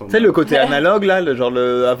diable en ce moment. Tu sais, le côté analogue là,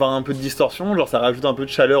 avoir un peu de distorsion, genre ça rajoute un peu de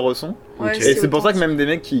chaleur au son. Ouais, Ok. Et c'est pour ça que même des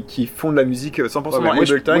mecs qui font de la musique 100% Ouais, mais moi,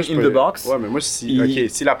 je Ableton peux- in the box, Ouais, mais moi, si. Ok.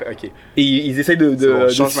 et ils essayent de C'est bon,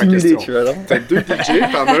 change ma simuler, question. tu vois. Là. T'as deux DJ,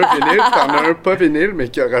 t'en as un vinyle, t'en as un pas vinyle, mais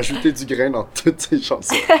qui a rajouté du grain dans toutes ses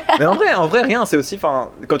chansons. Mais en vrai, rien, c'est aussi.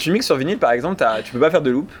 Quand tu mixes sur vinyle par exemple, tu peux pas faire de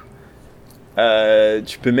loop.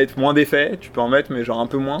 Tu peux mettre moins d'effets, tu peux en mettre, mais genre un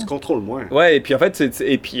peu moins. Tu contrôles moins. Ouais, et puis en fait,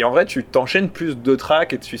 en vrai, tu t'enchaînes plus de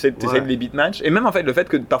tracks et tu essaies de les beat match. Et même en fait, le fait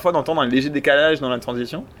que parfois d'entendre un léger décalage dans la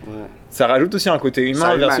transition, ça rajoute aussi un côté humain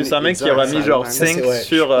Ça versus humanise, un mec qui exact, aura ça mis genre humanise. 5 Ouais,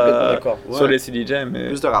 sur Ouais. les CDJ. Mais...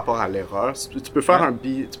 Plus de rapport à l'erreur. Tu peux faire un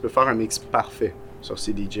beat, tu peux faire un mix parfait sur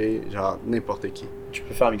CDJ, genre n'importe qui. Tu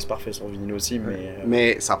peux faire un mix parfait sur vinyle aussi, mais...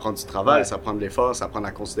 Mais ça prend du travail, Ouais. ça prend de l'effort, ça prend de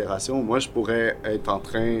la considération. Moi, je pourrais être en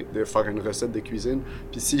train de faire une recette de cuisine,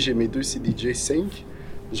 puis si j'ai mes deux CDJ sync,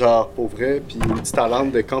 genre pour vrai, puis une petite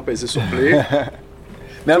lampe de quand peser sur play.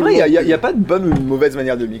 Mais après, il y a pas de bonne ou de mauvaise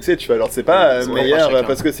manière de mixer, tu vois. Alors, c'est pas C'est meilleur chacun.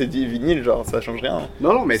 parce que c'est dit vinyle, genre ça change rien.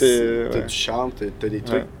 Non, mais C'est- t'as ouais. du charme, t'as des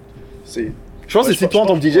trucs. Ouais. C'est. Je pense Ouais, que si je toi en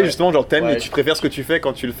tant que pense- DJ ouais. justement genre t'aimes Ouais, et tu préfères ce que tu fais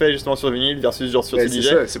quand tu le fais justement sur vinyle versus genre sur Ben, CDJ, c'est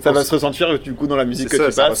ça, c'est ça pour va ça. se ressentir du coup dans la musique C'est que ça,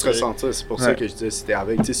 tu ça va passes. se ressentir. C'est pour ça Ouais. que je disais, si t'es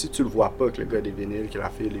avec, tu sais, si tu le vois pas, que le gars a des vinyles, que la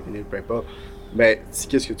fille a des vinyles, peu importe, ben,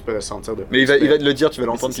 qu'est-ce que tu peux ressentir de plus? Mais il va te le dire, tu vas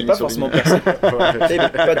l'entendre c'est qu'il pas est sur forcément vinyle. personne. Tu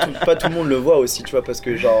sais, pas tout le monde le voit aussi, tu vois, parce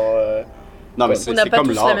que genre... Non, mais Ouais. c'est On n'a pas comme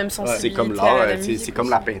tous l'art. la même C'est sensibilité comme à l'art, la c'est musique comme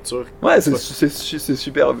aussi. la peinture. Ouais, c'est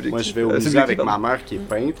super objectif. Moi, je vais au C'est musée objectif, avec pardon. ma mère qui est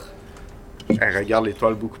peintre. Elle regarde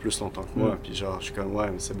l'étoile beaucoup plus longtemps que moi. Puis genre, je suis comme, ouais,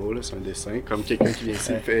 mais c'est beau, là, c'est un dessin. Comme quelqu'un qui vient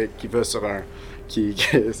ici, qui va sur un...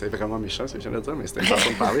 c'est vraiment méchant ce que je viens de dire, mais c'est une façon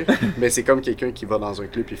de parler. Mais c'est comme quelqu'un qui va dans un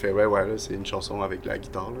club et fait, ouais, là, c'est une chanson avec la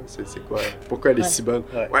guitare, là. C'est quoi? Pourquoi elle est si bonne?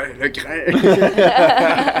 Ouais. Ouais, le grain!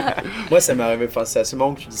 Moi, ça m'est arrivé, enfin, c'est assez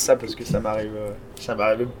marrant que tu dises ça parce que ça m'est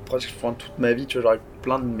arrivé presque toute ma vie, tu vois, genre avec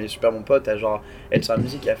plein de mes super bons potes à genre être sur la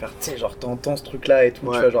musique et à faire, tu sais, genre t'entends ce truc là et tout,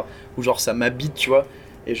 Ouais. tu vois, genre, ou genre ça m'habite, tu vois,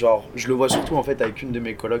 et genre, je le vois surtout en fait avec une de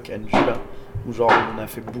mes colocs, Anne-Jules, où genre on a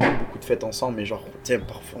fait beaucoup de fêtes ensemble, mais genre, tu sais,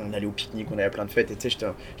 parfois on allait au pique-nique, on avait plein de fêtes, et tu sais, j'étais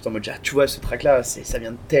en mode, ah, tu vois, ce track là, ça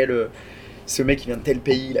vient de tel. Ce mec il vient de tel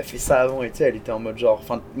pays, il a fait ça avant, et tu sais, elle était en mode genre,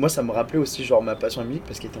 enfin, moi ça me rappelait aussi genre ma passion à la musique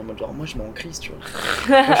parce qu'elle était en mode genre, moi je mets en crise, tu vois.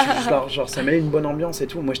 Moi, je suis juste genre, ça met une bonne ambiance et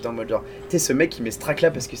tout. Moi j'étais en mode genre, tu sais, ce mec il met ce track là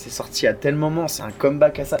parce que c'est sorti à tel moment, c'est un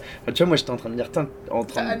comeback à ça. Enfin, tu vois, moi j'étais en train de dire, en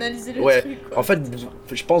train de... Analyser le Ouais. truc. Quoi. En fait,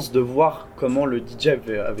 je pense de voir comment le DJ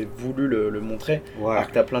avait voulu le montrer. Ouais. Alors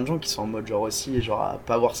que t'as plein de gens qui sont en mode genre aussi, genre à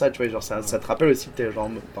pas voir ça, tu vois, genre ça te rappelle aussi que t'es genre en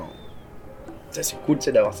mode, enfin, ça c'est cool, tu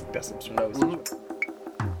sais, d'avoir cette perception là aussi. Tu vois.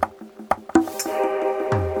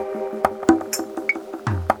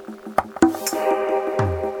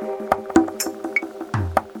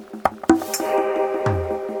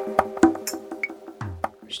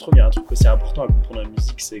 Je trouve qu'il y a un truc aussi important à comprendre la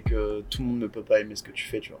musique, c'est que tout le monde ne peut pas aimer ce que tu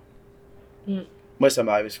fais, tu vois. Mm. Moi, ça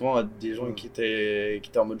m'arrivait souvent à des gens qui étaient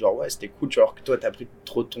en mode genre, ouais, c'était cool, tu vois, alors que toi, t'as pris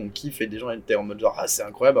trop ton kiff, et des gens étaient en mode genre, ah, c'est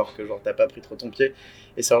incroyable, alors que genre, t'as pas pris trop ton pied.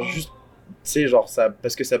 Et c'est genre juste, tu sais, genre, ça,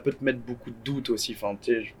 parce que ça peut te mettre beaucoup de doutes aussi, enfin,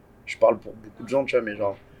 tu sais, je parle pour beaucoup de gens, tu vois, mais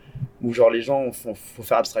genre, où genre les gens faut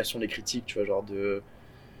faire abstraction des critiques, tu vois, genre de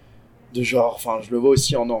genre, enfin je le vois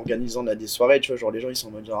aussi en organisant des soirées, tu vois, genre les gens ils sont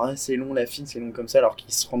en mode genre c'est long la file, c'est long comme ça, alors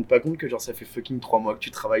qu'ils se rendent pas compte que genre ça fait fucking 3 mois que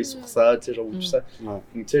tu travailles sur ça, tu sais, genre ou tout ça. Ouais. Donc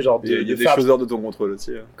tu sais, genre Il y a des choses hors de ton contrôle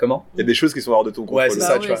aussi. Comment? Il y a des choses qui sont hors de ton contrôle. Ouais, c'est ça,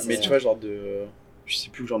 Bah tu ouais, vois, c'est mais ça. tu vois, genre je sais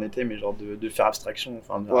plus où j'en étais, mais genre de faire abstraction,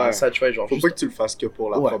 enfin Ouais. ça, tu vois, genre Faut juste... pas que tu le fasses que pour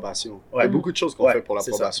l'approbation. Il y Ouais. a beaucoup de choses qu'on Ouais, fait pour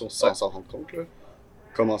c'est l'approbation ça. sans s'en rendre compte, là.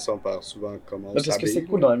 Commençant par souvent comment on Parce que c'est s'habille.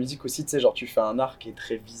 cool dans la musique aussi, tu sais, genre tu fais un art qui est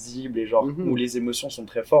très visible et genre Mhm. où les émotions sont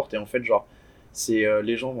très fortes et en fait genre c'est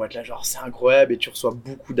les gens vont être là genre c'est incroyable et tu reçois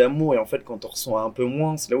beaucoup d'amour et en fait quand tu reçois un peu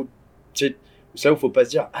moins c'est là où tu sais, c'est là où faut pas se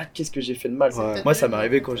dire ah qu'est-ce que j'ai fait de mal. Ouais. Moi ça m'est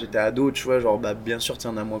arrivé quand j'étais ado, tu vois, genre bah bien sûr tu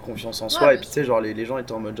en as moins confiance en soi Ouais, et puis tu sais genre les gens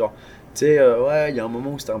étaient en mode genre tu sais ouais il y a un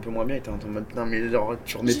moment où c'était un peu moins bien et t'es en mode non mais genre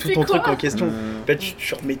tu remets J'ai tout fait ton quoi truc en question. Mmh. En fait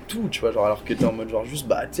tu remets tout, tu vois, genre alors que t'es en mode genre juste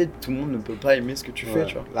bah tu sais tout le monde ne peut pas aimer ce que tu fais, Ouais.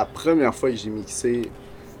 tu vois. La première fois que j'ai mixé,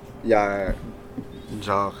 il y a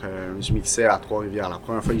genre, je mixais à Trois-Rivières. La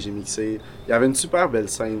première fois que j'ai mixé, il y avait une super belle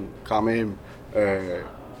scène quand même.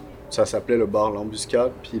 Ça s'appelait le bar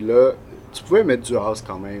L'Embuscade. Puis là, tu pouvais mettre du house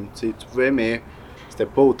quand même, tu sais, tu pouvais, mais c'était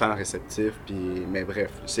pas autant réceptif. Puis, mais bref,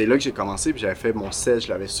 c'est là que j'ai commencé. Puis j'avais fait mon set, je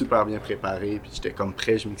l'avais super bien préparé. Puis j'étais comme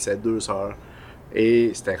prêt, je mixais 2 heures.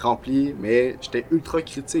 Et c'était rempli, mais j'étais ultra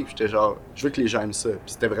critique. J'étais genre, je veux que les gens aiment ça. Puis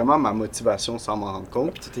c'était vraiment ma motivation sans m'en rendre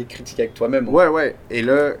compte. Puis t'étais critique avec toi-même. hein. Ouais. Et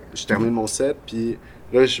là, je termine mon set, puis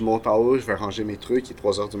là, je monte en haut, je vais ranger mes trucs, il est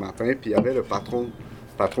 3 h du matin, puis il y avait le patron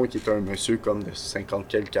qui était un monsieur comme de 50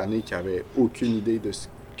 quelques années, qui avait aucune idée de ce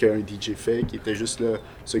qu'un DJ fait, qui était juste là,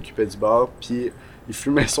 s'occupait du bar, puis il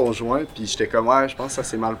fumait son joint, puis j'étais comme, ouais, je pense que ça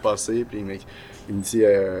s'est mal passé, puis il me dit,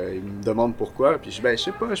 il me demande pourquoi, puis je dis, ben, je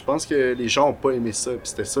sais pas, je pense que les gens ont pas aimé ça, puis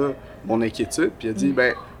c'était ça mon inquiétude, puis il a dit,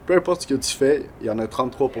 ben, peu importe ce que tu fais, il y en a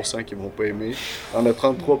 33% qui vont pas aimer, il y en a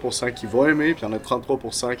 33% qui vont aimer, puis il y en a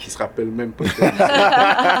 33% qui se rappellent même pas de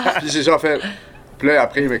ça. Puis j'ai genre fait, puis là,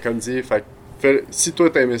 après, il m'a comme dit, si toi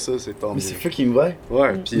t'as aimé ça, c'est tant mieux. Mais c'est fucking vrai.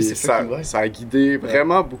 Ouais, Mais puis c'est fucking vrai. ça a guidé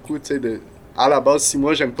vraiment beaucoup, tu sais, à la base, si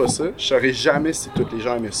moi j'aime pas ça, je saurais jamais si tous les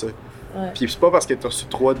gens aimaient ça. Ouais. Puis c'est pas parce que t'as reçu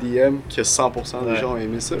 3 DM que 100% des Ouais. gens ont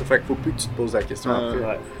aimé ça. Fait qu'il faut plus que tu te poses la question après.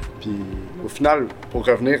 Ouais. Puis au final, pour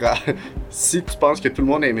revenir à si tu penses que tout le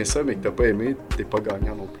monde a aimé ça mais que t'as pas aimé, t'es pas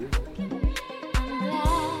gagnant non plus.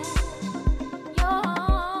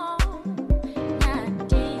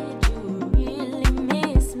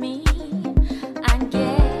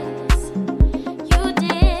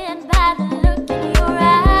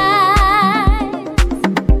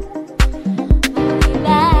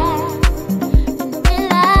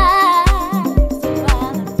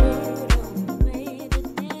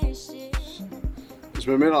 Je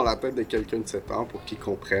me mets dans la tête de quelqu'un de 7 ans pour qu'il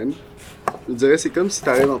comprenne. Je dirais, c'est comme si tu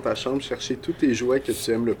allais dans ta chambre chercher tous tes jouets que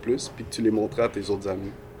tu aimes le plus puis que tu les montrais à tes autres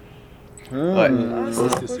amis. Ouais. Je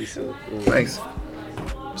pense que c'est ça. Ouais. Thanks.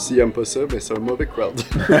 Puis s'ils aiment pas ça, ben c'est un mauvais crowd.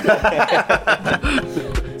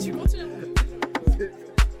 Tu continues.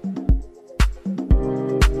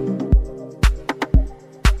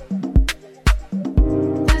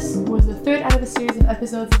 This was the third out of a series of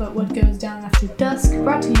episodes about what goes down after dusk,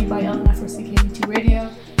 brought to you by LNF or CKMT Radio.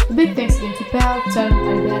 A big thanks again to Pal, Tug,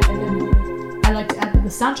 Albert, and Emily. I'd like to add that the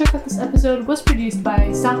soundtrack of this episode was produced by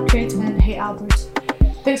Soundcrate and Hey Albert.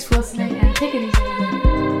 Thanks for listening and take it easy,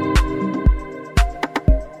 everybody.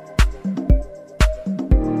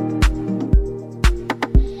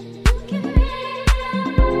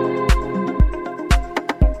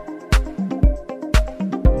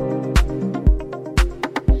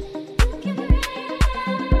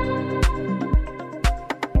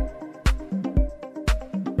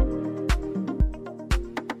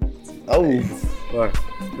 Oh! Ouais.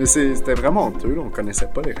 Mais c'était vraiment honteux, là. On connaissait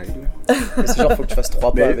pas les règles. C'est genre, faut que tu fasses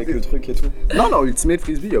 3 pas Mais- avec le truc et tout. Non, Ultimate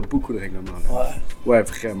Frisbee, il y a beaucoup de règlements. Là. Ouais. Ouais,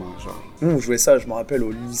 vraiment, genre. Nous, on jouait ça, je me rappelle,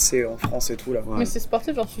 au lycée en France et tout là. Ouais. Mais c'est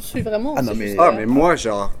sportif, genre tu suis vraiment. Ah non, c'est mais- juste, Mais moi,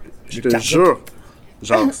 genre, je te carbote. jure,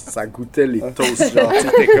 genre, ça goûtait les toasts, genre, tu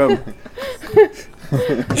sais, t'es comme...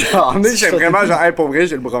 Genre, en j'ai vraiment, genre, hey, pour vrai,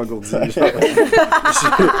 j'ai le bras engourdi. Genre,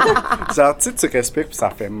 genre, tu sais, tu respires pis ça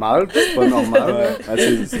fait mal, pis c'est pas normal. Ah,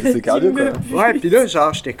 c'est cardio quoi. Ouais, pis là,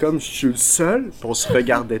 genre, j'étais comme, je suis le seul, pis on se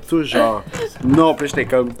regardait tous, genre, non, pis j'étais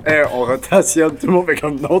comme, hey, on rotationne, tout le monde fait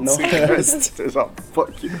comme, non, Non. tu restes. C'était genre,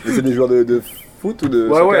 fuck. Mais c'est des joueurs de foot ou de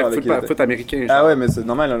Ouais, soccer ouais, avec qui foot américain. Genre. Ah ouais, mais c'est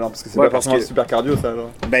normal alors, parce que c'est Ouais, pas parce forcément que- super cardio ça genre.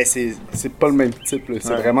 Ben, c'est pas le même type, là.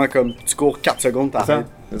 C'est Ouais. vraiment comme, tu cours 4 secondes, C'est ça, t'arrêtes.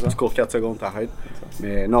 c'est ça. Tu cours 4 secondes, t'arrêtes.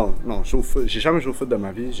 Mais non, je joue au foot. J'ai jamais joué au foot de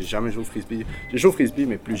ma vie. J'ai jamais joué au frisbee. J'ai joué au frisbee,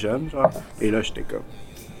 mais plus jeune, genre. Et là, j'étais comme,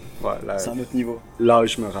 Ouais, là, C'est un autre niveau. là,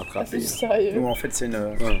 je me Ah, rattrape. c'est sérieux. Où en fait, c'est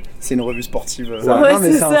une revue sportive. Ouais, non,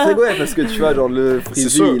 mais c'est c'est un ça. segway parce que tu vois, genre le C'est frisbee,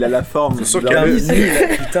 sûr. il a la forme. C'est sûr d'un qu'il y a-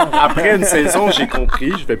 muscle. Putain. Après une saison, j'ai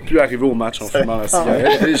compris, je vais plus arriver au match en fumant la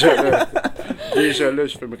cigarette. Déjà là,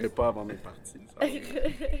 je fumerai pas avant mes parties. Ça va.